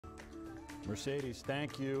Mercedes,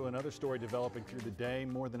 thank you. Another story developing through the day.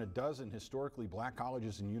 More than a dozen historically black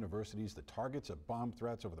colleges and universities the targets of bomb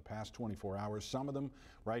threats over the past 24 hours, some of them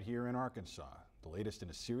right here in Arkansas. The latest in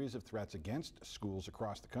a series of threats against schools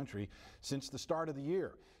across the country since the start of the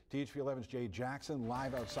year. THV11's Jade Jackson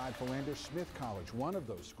live outside Philander Smith College, one of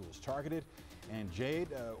those schools targeted. And Jade,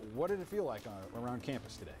 what did it feel like around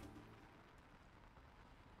campus today?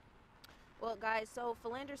 Well, guys, so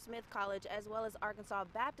Philander Smith College as well as Arkansas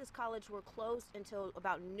Baptist College were closed until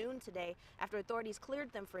about noon today after authorities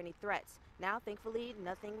cleared them for any threats. Now, thankfully,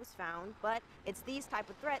 nothing was found, but it's these type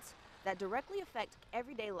of threats that directly affect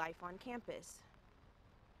everyday life on campus.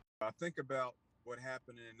 I think about what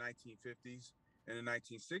happened in the 1950s and the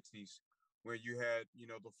 1960s, where you had,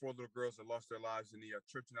 the 4 little girls that lost their lives in the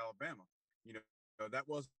church in Alabama. That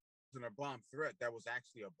wasn't a bomb threat. That was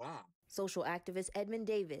actually a bomb. Social activist Edmund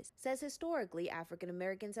Davis says historically African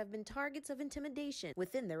Americans have been targets of intimidation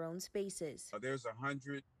within their own spaces. There's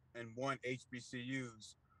 101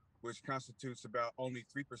 HBCUs, which constitutes about only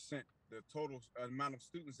 3% the total amount of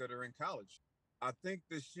students that are in college. I think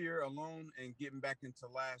this year alone, and getting back into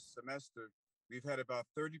last semester, we've had about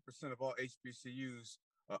 30% of all HBCUs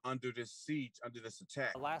under this siege, under this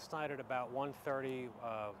attack. Last night at about 1:30,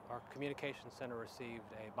 our communications center received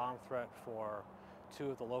a bomb threat for 2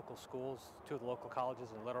 of the local schools, 2 of the local colleges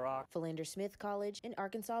in Little Rock. Philander Smith College and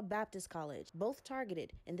Arkansas Baptist College, both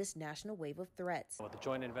targeted in this national wave of threats. With the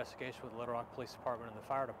joint investigation with the Little Rock Police Department and the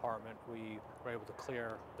Fire Department, we were able to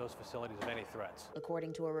clear those facilities of any threats.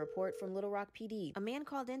 According to a report from Little Rock PD, a man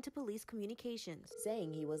called into police communications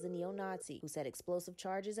saying he was a neo-Nazi who set explosive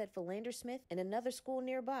charges at Philander Smith and another school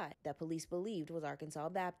nearby that police believed was Arkansas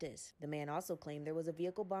Baptist. The man also claimed there was a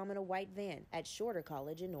vehicle bomb in a white van at Shorter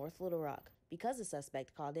College in North Little Rock. Because the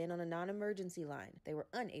suspect called in on a non-emergency line, they were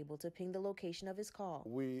unable to ping the location of his call.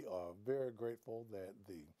 We are very grateful that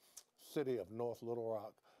the city of North Little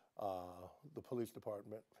Rock, the police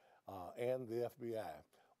department, and the FBI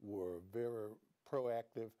were very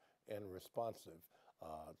proactive and responsive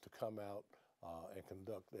to come out and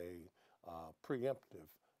conduct a preemptive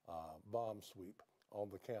bomb sweep on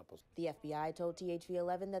the campus. The FBI told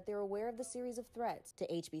THV11 that they're aware of the series of threats to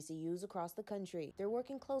HBCUs across the country. They're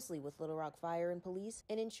working closely with Little Rock Fire and Police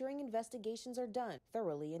and ensuring investigations are done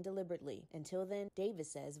thoroughly and deliberately. Until then, Davis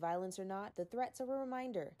says, violence or not, the threats are a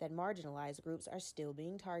reminder that marginalized groups are still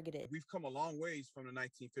being targeted. We've come a long ways from the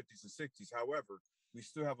 1950s and 60s. However, we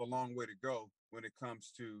still have a long way to go when it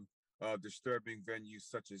comes to disturbing venues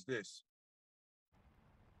such as this.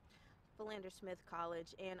 Philander Smith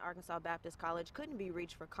College and Arkansas Baptist College couldn't be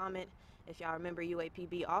reached for comment. If y'all remember,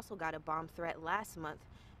 UAPB also got a bomb threat last month,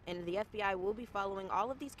 and the FBI will be following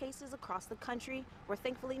all of these cases across the country where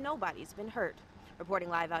thankfully nobody's been hurt. Reporting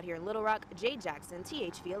live out here in Little Rock, Jade Jackson,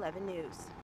 THV11 News.